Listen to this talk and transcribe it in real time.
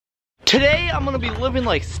Today, I'm gonna be living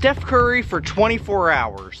like Steph Curry for 24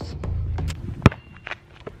 hours.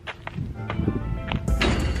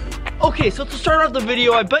 Okay, so to start off the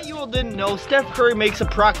video, I bet you all didn't know Steph Curry makes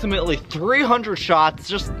approximately 300 shots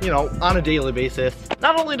just, on a daily basis.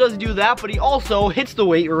 Not only does he do that, but he also hits the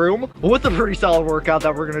weight room with a pretty solid workout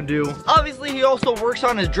that we're gonna do. Obviously, he also works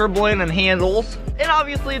on his dribbling and handles. And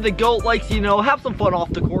obviously, the GOAT likes, have some fun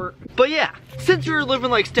off the court. But yeah, since you're living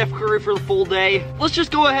like Steph Curry for the full day, let's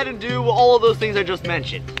just go ahead and do all of those things I just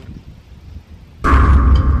mentioned.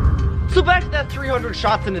 So back to that 300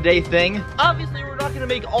 shots in a day thing. Obviously, we're not gonna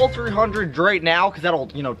make all 300 right now because that'll,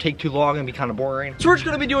 take too long and be kind of boring. So we're just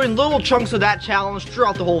gonna be doing little chunks of that challenge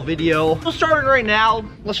throughout the whole video. So starting right now,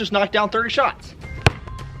 let's just knock down 30 shots.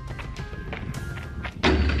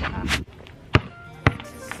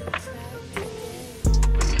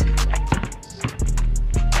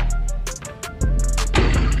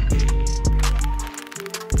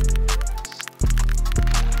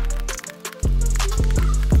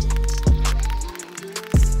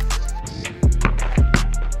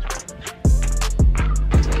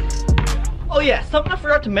 Oh yeah, something I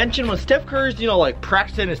forgot to mention when Steph Curry's,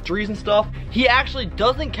 practicing his threes and stuff, he actually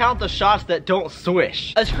doesn't count the shots that don't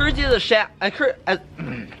swish. As crazy as it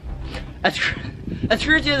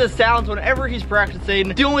sounds, whenever he's practicing,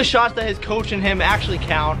 the only shots that his coach and him actually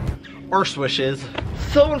count are swishes.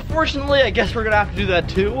 So unfortunately, I guess we're gonna have to do that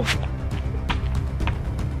too.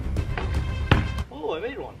 Oh, I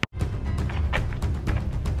made one.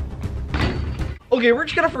 Okay, we're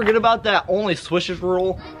just gonna forget about that only swishes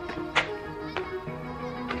rule.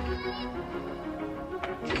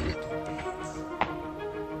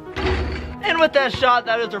 And with that shot,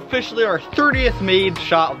 that is officially our 30th made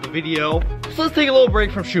shot of the video. So let's take a little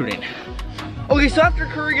break from shooting. Okay, so after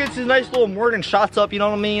Curry gets his nice little morning shots up, you know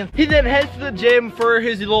what I mean? He then heads to the gym for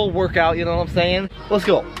his little workout, you know what I'm saying? Let's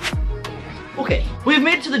go. Okay, we've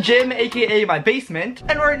made it to the gym, aka my basement.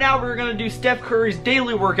 And right now we're gonna do Steph Curry's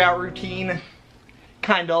daily workout routine.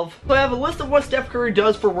 Kind of. So I have a list of what Steph Curry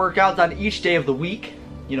does for workouts on each day of the week.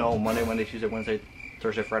 Monday, Wednesday, Tuesday, Wednesday,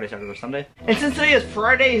 Thursday, Friday, Saturday, Sunday. And since today is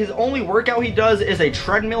Friday, his only workout he does is a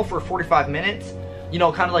treadmill for 45 minutes. Kind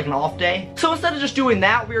of like an off day. So instead of just doing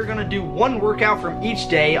that, we are gonna do one workout from each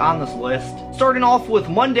day on this list. Starting off with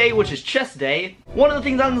Monday, which is chest day. One of the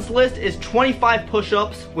things on this list is 25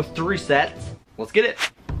 push-ups with 3 sets. Let's get it.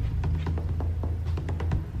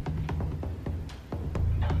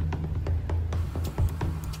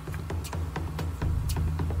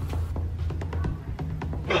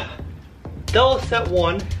 That was set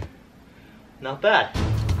 1. Not bad.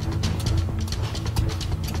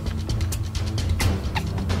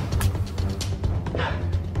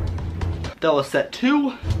 That was set 2.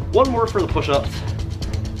 One more for the push-ups.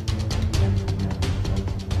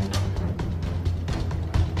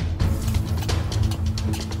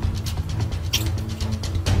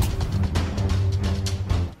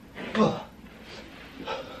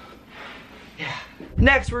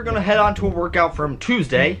 Next, we're gonna head on to a workout from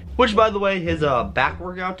Tuesday, which by the way is a back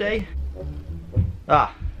workout day. 5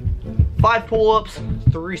 pull-ups,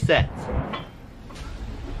 3 sets.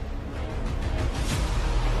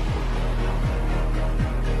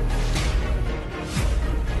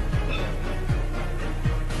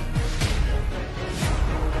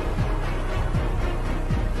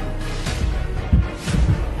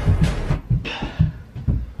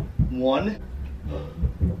 One.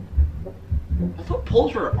 I thought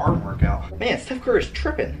pulls were an arm workout. Man, Steph Curry is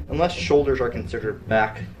tripping. Unless shoulders are considered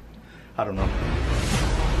back. I don't know.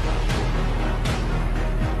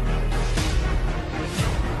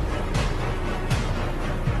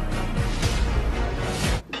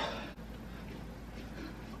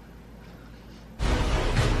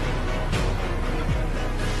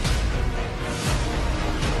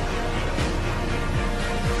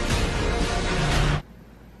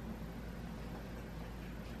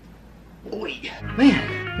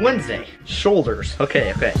 Man, Wednesday, shoulders.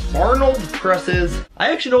 Okay. Arnold presses.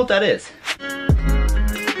 I actually know what that is.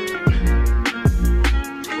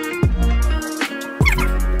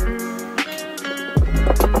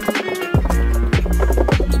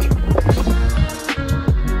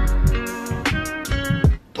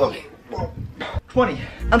 Okay. 20.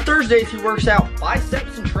 On Thursdays, he works out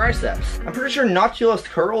biceps and triceps. I'm pretty sure notulus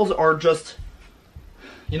curls are just,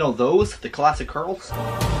 those, the classic curls.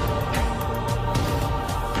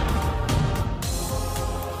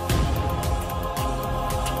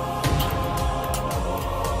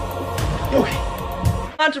 Okay.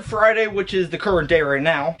 On to Friday, which is the current day right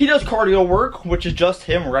now. He does cardio work, which is just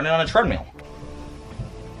him running on a treadmill.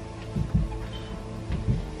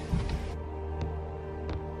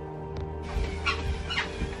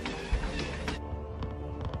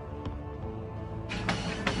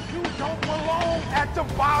 don't belong at the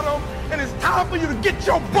bottom, and it's time for you to get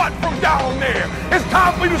your butt from down there. It's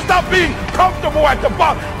time for you to stop being comfortable at the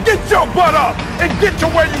bottom. Get your butt up and get to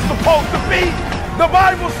where you're supposed to be. The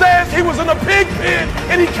Bible says he was in a pig pen,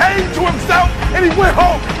 and he came to himself, and he went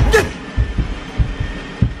home. Get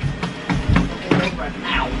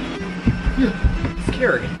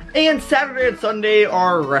Scary. And Saturday and Sunday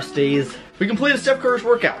are rest days. We completed Steph Curry's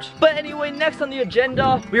workout. But anyway, next on the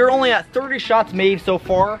agenda, we are only at 30 shots made so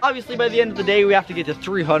far. Obviously, by the end of the day, we have to get to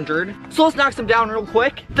 300. So let's knock some down real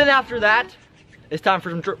quick. Then after that, it's time for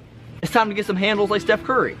it's time to get some handles like Steph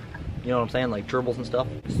Curry. You know what I'm saying? Like dribbles and stuff.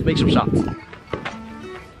 Just make some shots.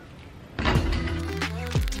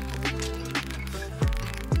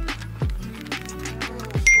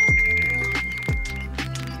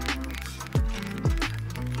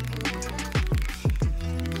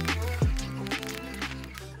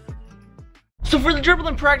 So for the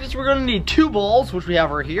dribbling practice, we're gonna need 2 balls, which we have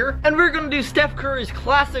right here. And we're gonna do Steph Curry's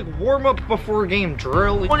classic warm-up before game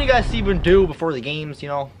drill. What do you guys even do before the games, you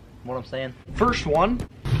know what I'm saying? First one,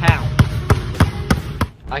 pound.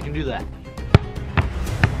 I can do that.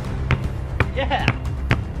 Yeah.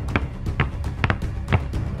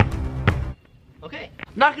 Okay.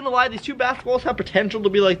 Not gonna lie, these 2 basketballs have potential to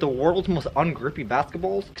be like the world's most ungrippy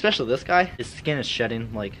basketballs. Especially this guy. His skin is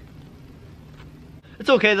shedding, like. It's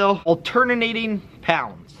okay though. Alternating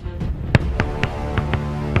pounds.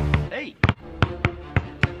 Hey.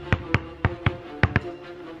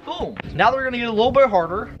 Boom. Now they're gonna get a little bit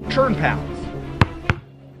harder. Turn pounds.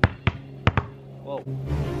 Whoa.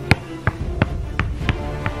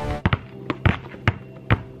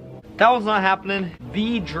 That was not happening.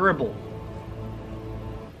 The dribble.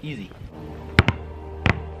 Easy.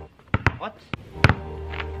 What?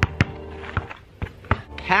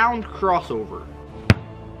 Pound crossover.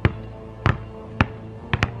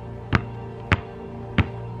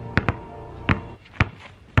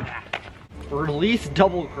 Release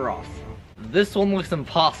double cross. This one looks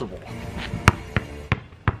impossible.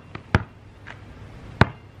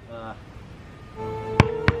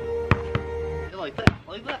 Like that,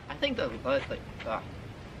 like that. I think that, I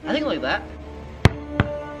think like that.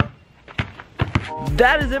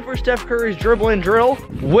 That is it for Steph Curry's dribble and drill.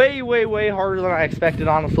 Way, way, way harder than I expected,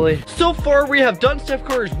 honestly. So far, we have done Steph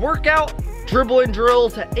Curry's workout, dribble and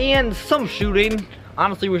drills, and some shooting.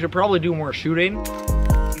 Honestly, we should probably do more shooting.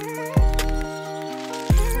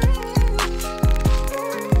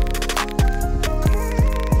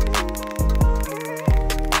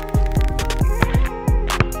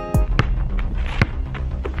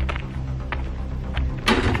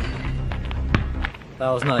 That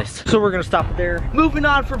was nice. So we're gonna stop it there. Moving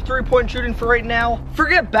on from 3-point shooting for right now.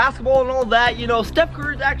 Forget basketball and all that, you know, Steph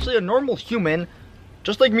Curry is actually a normal human.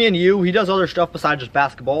 Just like me and you, he does other stuff besides just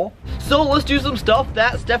basketball. So let's do some stuff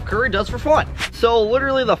that Steph Curry does for fun. So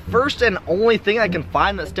literally the first and only thing I can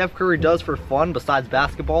find that Steph Curry does for fun besides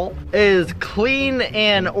basketball is clean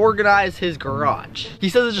and organize his garage. He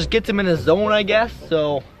says it just gets him in his zone, I guess,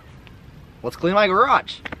 so let's clean my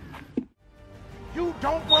garage. You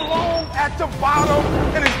don't belong at the bottom,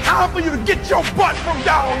 and it's time for you to get your butt from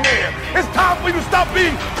down there. It's time for you to stop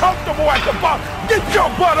being comfortable at the bottom. Get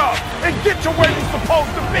your butt up and get to where you're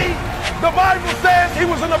supposed to be. The Bible says he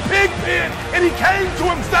was in a pig pen, and he came to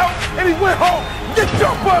himself, and he went home. Get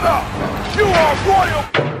your butt up. You are royal.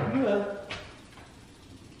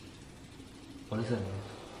 What is it?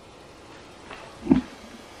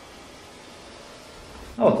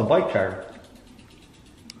 Oh, it's a bike tire.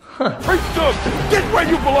 Preach to get where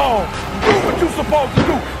you belong. Do what you're supposed to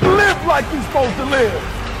do. Live like you're supposed to live.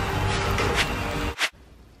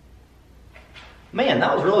 Man,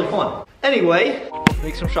 that was really fun. Anyway,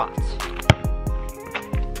 make some shots.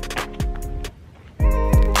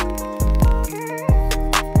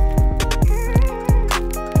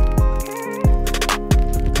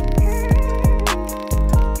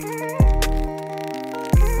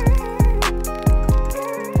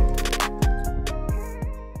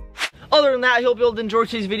 Other than that, I hope you all enjoyed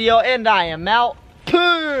today's video, and I am out.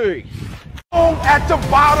 Peace! At the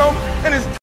bottom, and it's